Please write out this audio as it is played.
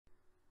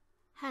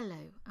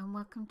Hello and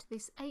welcome to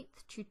this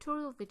 8th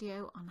tutorial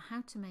video on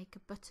how to make a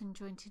button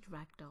jointed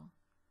ragdoll.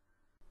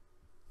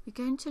 We're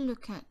going to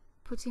look at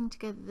putting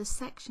together the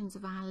sections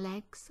of our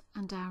legs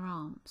and our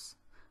arms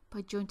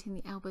by jointing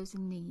the elbows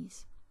and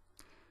knees.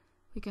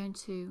 We're going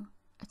to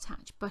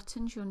attach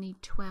buttons. You'll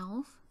need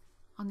 12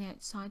 on the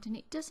outside, and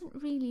it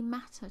doesn't really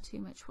matter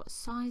too much what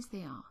size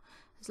they are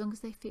as long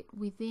as they fit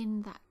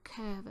within that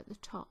curve at the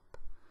top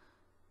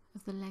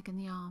of the leg and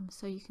the arm.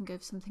 So you can go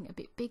for something a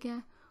bit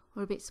bigger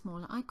or a bit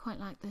smaller. I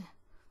quite like the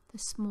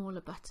smaller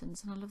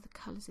buttons, and I love the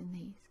colours in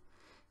these.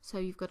 So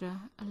you've got a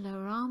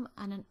lower arm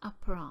and an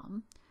upper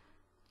arm.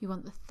 You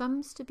want the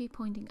thumbs to be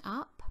pointing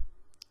up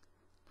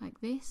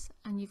like this,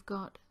 and you've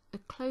got the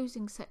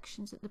closing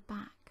sections at the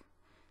back,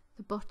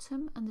 the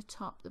bottom and the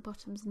top. The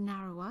bottom's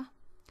narrower,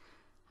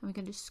 and we're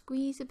going to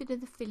squeeze a bit of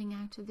the filling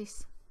out of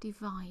this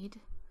divide,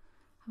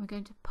 and we're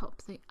going to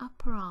pop the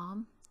upper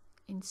arm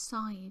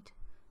inside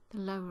the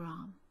lower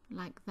arm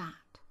like that.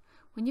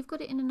 When you've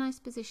got it in a nice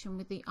position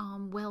with the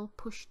arm well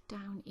pushed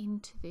down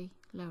into the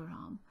lower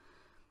arm,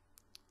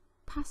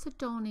 pass a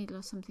doll needle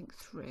or something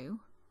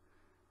through.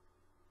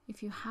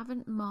 If you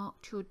haven't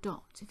marked your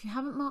dots,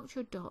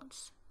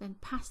 then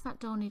pass that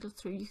doll needle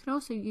through. You can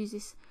also use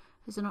this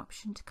as an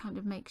option to kind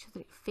of make sure that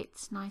it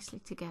fits nicely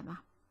together.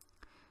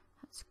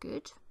 That's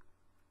good.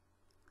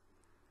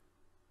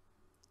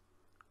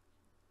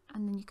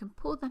 And then you can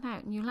pull that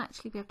out and you'll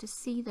actually be able to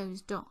see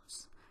those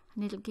dots,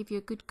 and it'll give you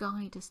a good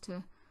guide as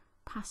to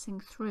passing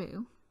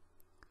through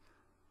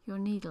your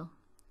needle.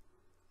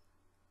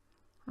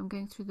 I'm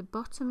going through the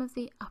bottom of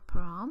the upper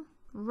arm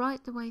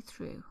right the way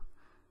through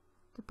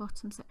the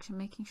bottom section,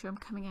 making sure I'm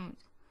coming out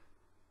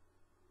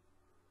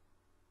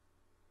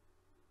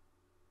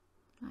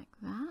like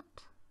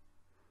that.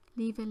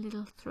 Leave a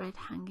little thread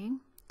hanging,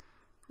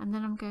 and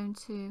then I'm going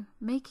to,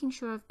 making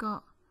sure I've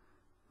got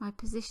my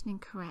positioning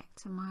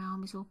correct and my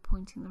arm is all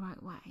pointing the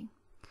right way,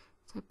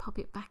 so pop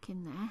it back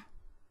in there.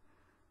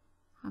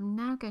 I'm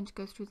now going to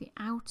go through the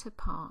outer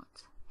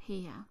part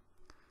here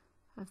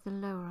of the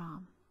lower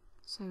arm.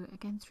 So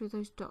again, through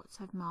those dots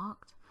I've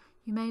marked.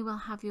 You may well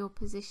have your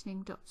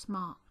positioning dots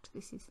marked.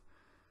 This is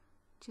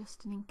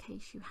just in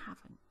case you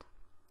haven't.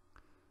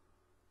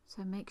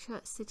 So make sure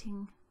it's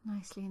sitting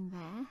nicely in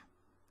there.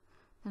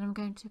 Then I'm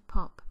going to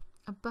pop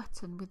a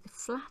button with the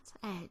flat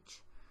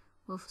edge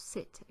will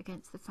sit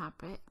against the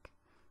fabric.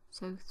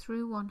 So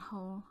through one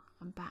hole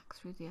and back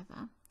through the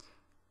other.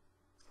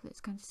 So it's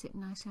going to sit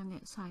nicely on the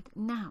outside.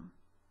 Now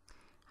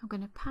I'm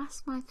going to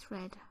pass my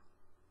thread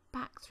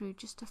back through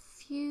just a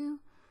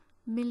few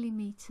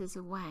millimeters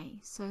away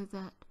so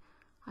that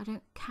I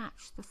don't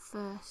catch the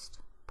first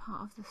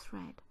part of the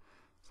thread.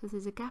 So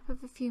there's a gap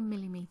of a few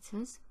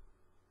millimeters.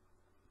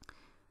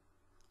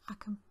 I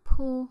can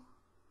pull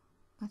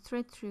my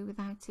thread through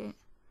without it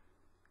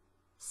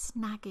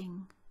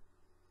snagging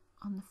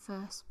on the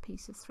first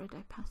piece of thread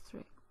I pass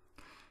through.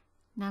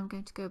 Now I'm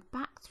going to go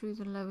back through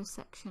the lower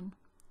section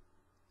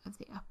of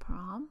the upper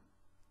arm,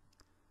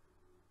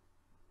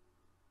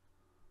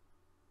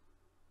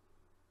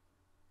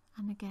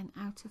 and again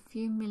out a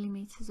few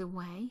millimeters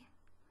away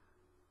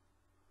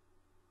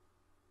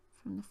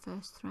from the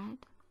first thread.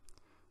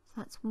 So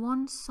that's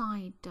one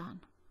side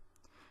done.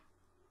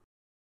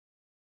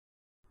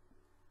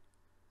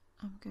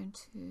 I'm going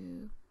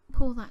to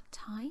pull that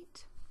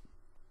tight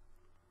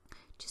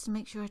just to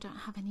make sure I don't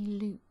have any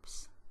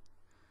loops.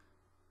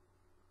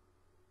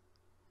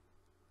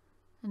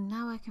 And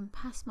now I can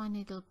pass my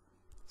needle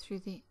through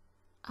the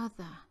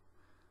other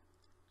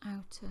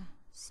outer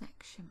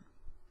section.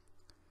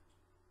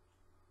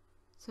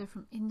 So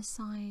from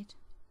inside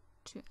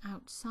to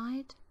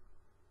outside,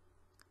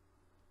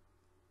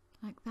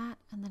 like that,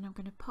 and then I'm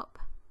going to pop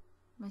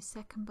my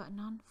second button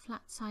on.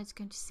 Flat side's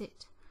going to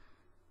sit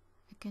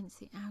against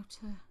the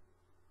outer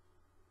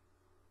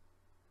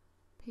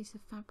piece of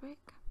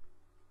fabric,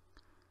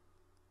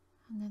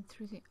 and then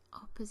through the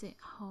opposite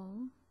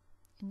hole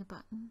in the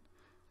button,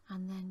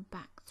 and then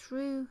back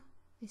through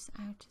this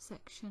outer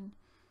section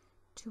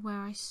to where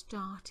I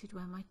started,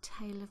 where my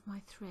tail of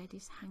my thread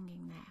is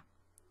hanging there.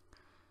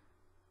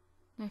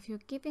 Now if you're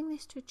giving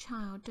this to a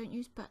child, don't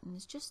use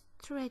buttons, just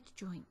thread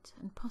joint,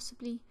 and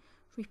possibly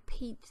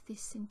repeat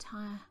this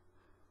entire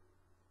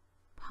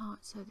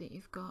part so that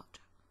you've got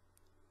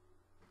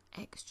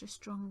extra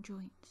strong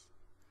joints.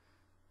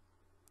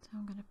 So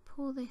I'm going to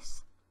pull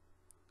this,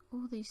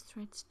 all these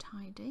threads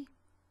tidy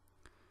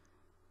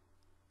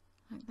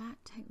like that,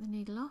 take the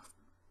needle off,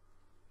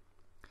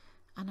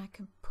 and I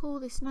can pull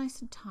this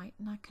nice and tight,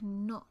 and I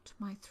can knot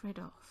my thread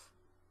off.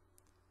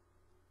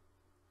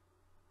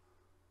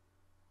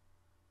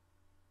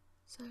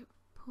 So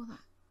pull that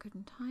good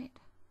and tight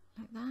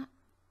like that,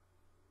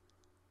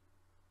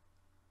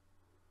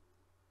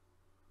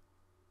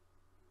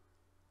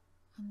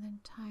 and then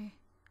tie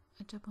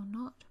a double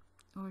knot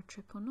or a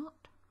triple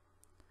knot.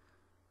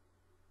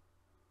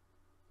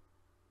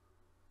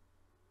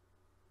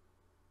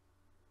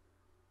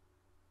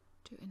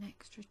 Do an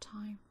extra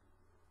time.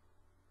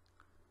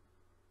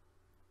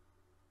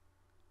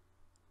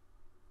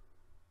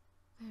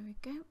 There we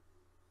go.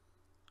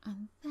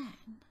 And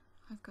then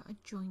I've got a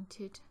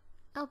jointed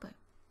elbow.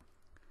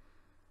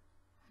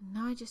 And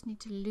now I just need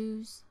to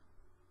lose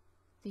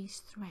these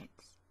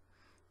threads.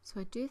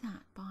 So I do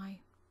that by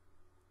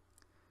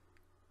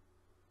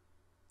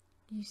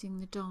using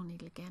the dowel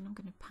needle again. I'm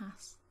going to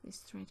pass this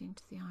thread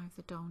into the eye of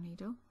the dowel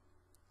needle.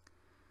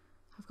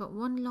 I've got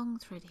one long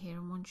thread here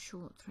and one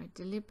short thread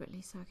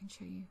deliberately so I can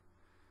show you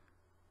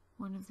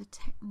one of the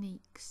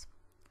techniques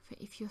for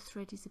if your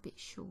thread is a bit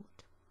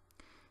short.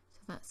 So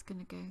that's going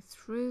to go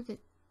through the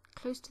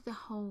close to the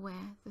hole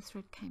where the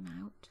thread came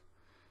out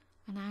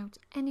and out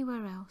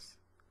anywhere else.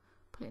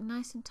 Pull it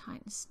nice and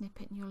tight and snip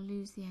it and you'll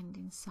lose the end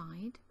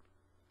inside.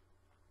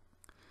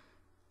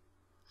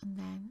 And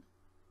then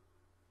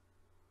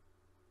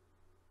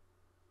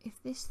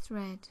if this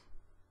thread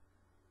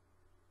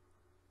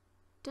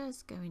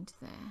does go into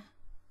there,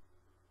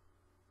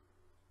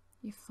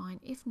 you're fine.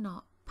 If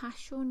not,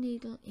 pass your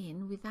needle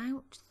in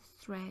without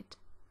the thread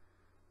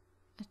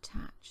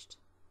attached.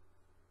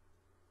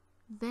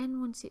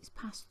 Then once it's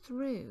passed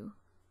through,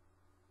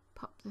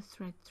 pop the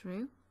thread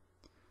through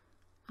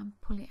and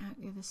pull it out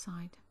the other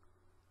side.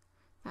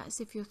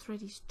 That's if your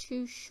thread is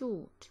too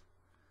short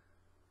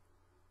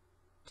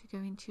to go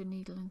into your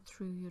needle and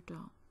through your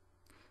dowel.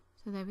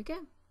 So there we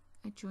go,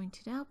 a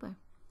jointed elbow.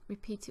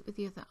 Repeat it with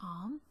the other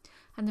arm,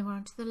 and then we're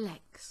on to the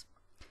legs.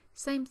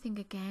 Same thing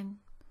again,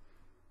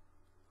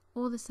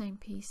 all the same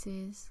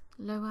pieces,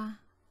 lower,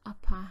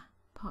 upper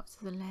parts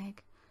of the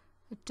leg,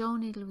 a dowel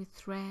needle with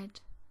thread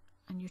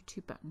and your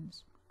 2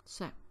 buttons.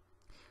 So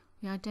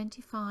we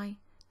identify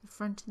the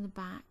front and the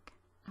back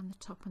and the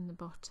top and the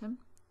bottom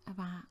of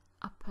our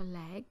upper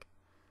leg,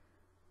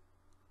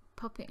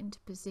 pop it into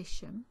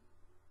position.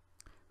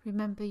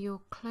 Remember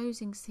your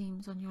closing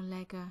seams on your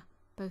leg are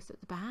both at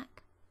the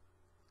back,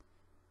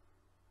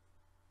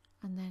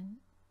 and then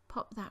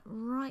pop that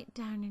right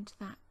down into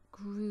that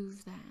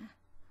groove there.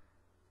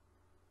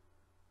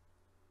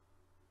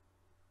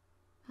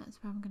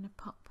 That's where I'm going to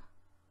pop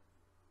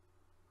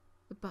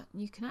the button.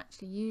 You can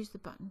actually use the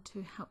button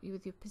to help you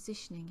with your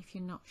positioning if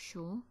you're not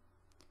sure.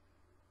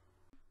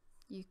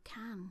 You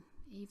can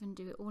even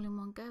do it all in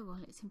one go while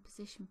it's in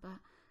position, but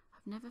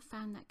I've never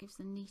found that gives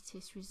the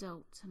neatest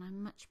results, and I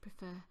much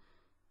prefer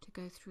to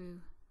go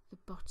through the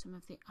bottom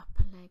of the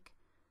upper leg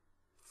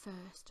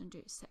first and do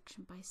it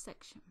section by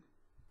section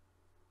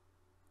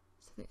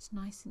so that it's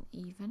nice and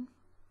even.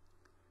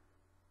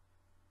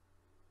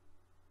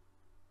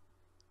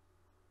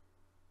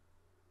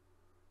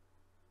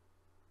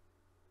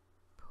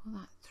 Pull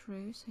that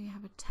through so you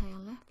have a tail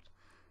left.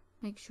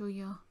 Make sure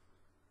your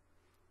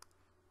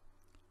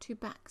 2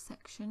 back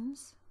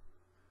sections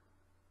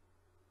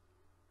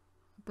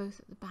are both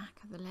at the back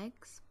of the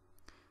legs.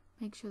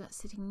 Make sure that's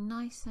sitting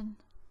nice, and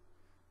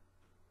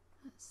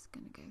that's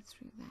going to go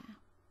through there.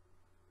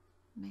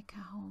 Make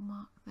a hole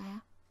mark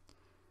there,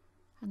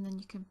 and then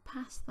you can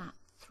pass that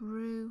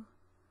through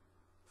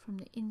from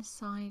the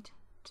inside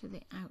to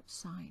the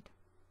outside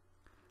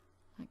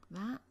like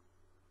that,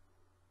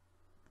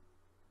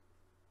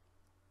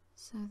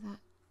 so that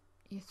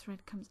your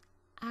thread comes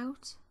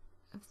out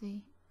of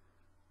the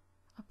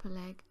upper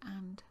leg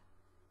and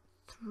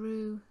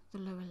through the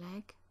lower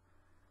leg,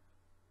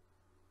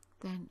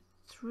 then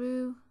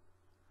through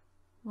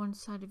one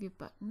side of your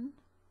button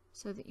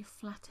so that your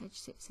flat edge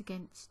sits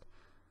against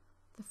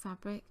the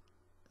fabric,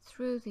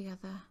 through the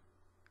other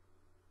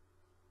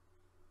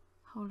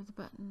hole of the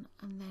button,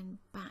 and then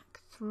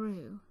back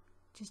through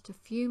just a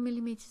few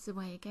millimeters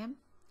away again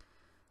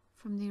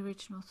from the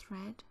original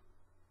thread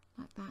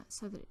like that,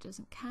 so that it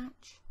doesn't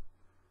catch,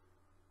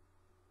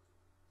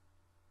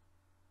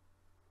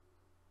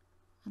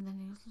 and then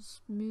it'll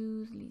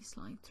smoothly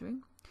slide through,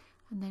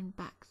 and then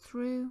back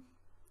through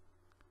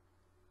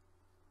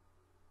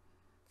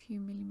a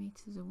few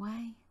millimeters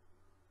away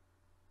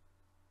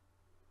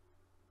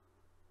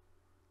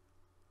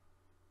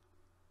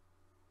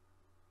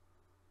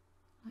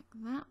like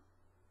that.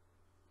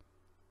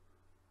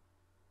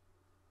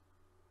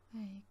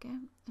 There you go,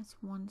 that's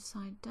one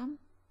side done,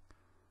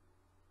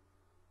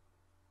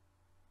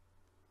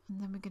 and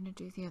then we're going to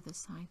do the other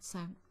side. So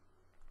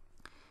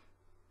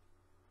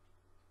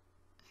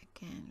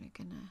again, we're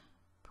going to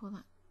pull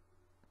that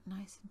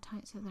nice and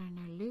tight so there are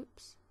no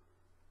loops,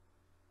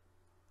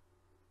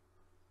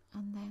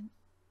 and then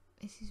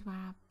this is where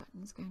our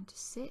button is going to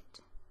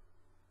sit.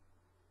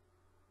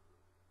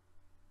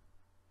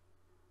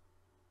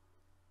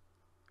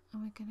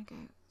 And we're going to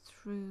go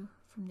through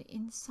from the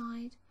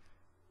inside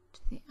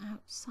to the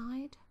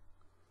outside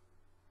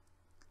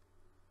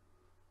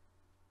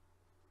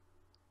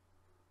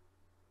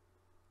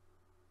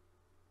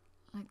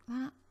like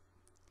that,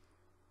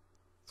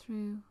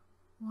 through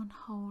one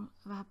hole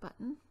of our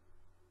button,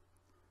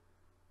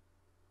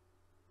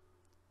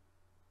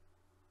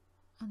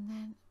 and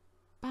then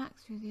back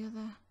through the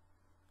other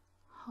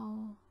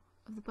hole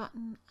of the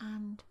button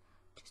and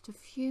just a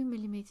few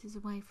millimeters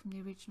away from the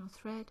original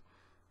thread,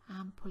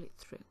 and pull it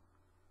through.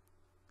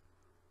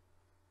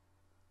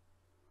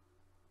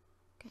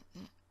 Get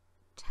the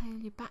tail,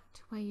 you're back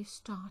to where you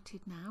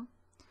started now,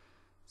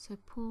 so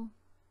pull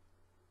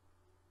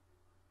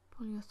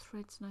pull your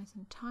threads nice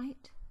and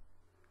tight,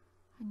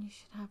 and you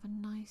should have a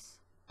nice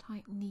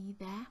tight knee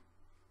there.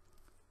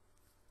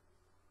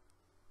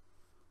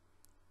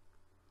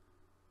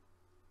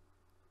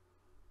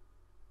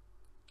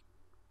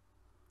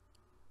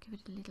 Give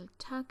it a little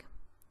tug,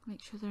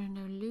 make sure there are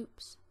no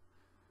loops.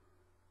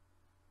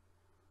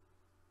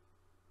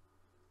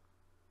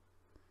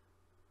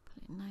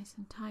 Pull it nice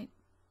and tight,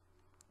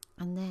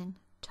 and then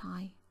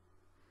tie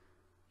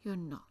your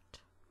knot.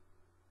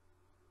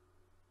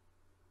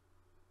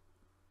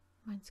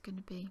 Mine's going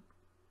to be,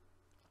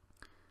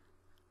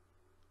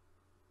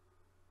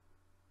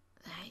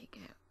 there you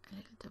go, a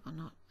little double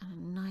knot and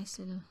a nice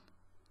little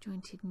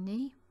jointed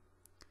knee.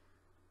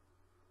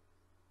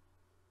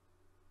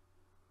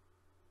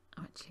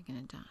 I'm actually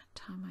going to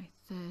tie my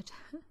third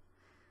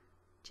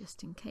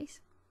just in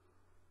case.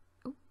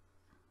 Oh,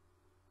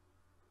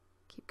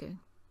 keep going.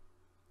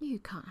 You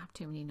can't have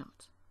too many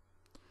knots.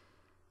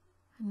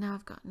 And now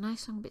I've got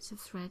nice long bits of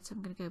thread, so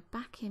I'm going to go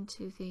back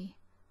into the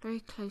very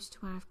close to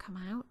where I've come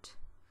out.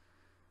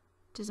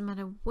 Doesn't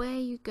matter where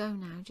you go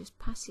now, just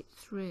pass it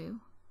through,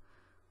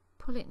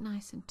 pull it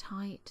nice and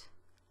tight,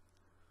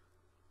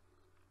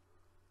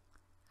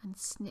 and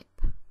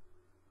snip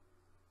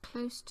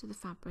close to the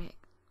fabric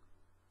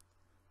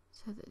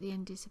so that the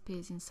end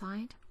disappears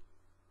inside,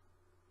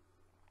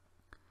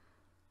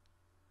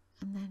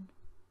 and then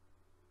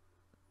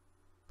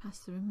pass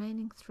the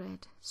remaining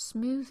thread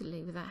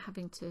smoothly without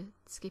having to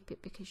skip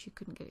it because you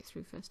couldn't get it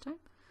through first time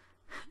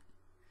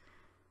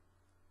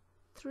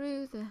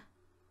through the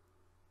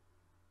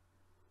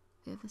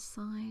other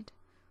side,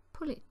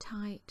 pull it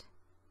tight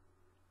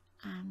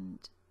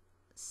and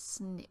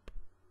snip.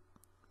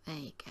 There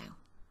you go,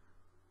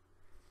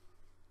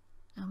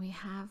 and we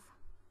have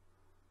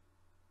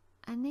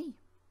a knee.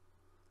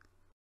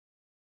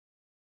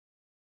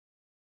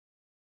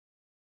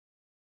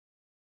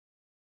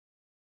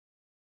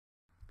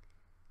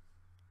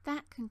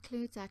 That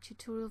concludes our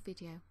tutorial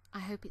video. I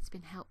hope it's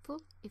been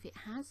helpful. If it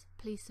has,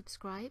 please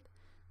subscribe.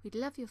 We'd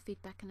love your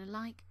feedback and a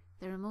like.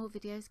 There are more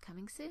videos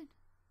coming soon.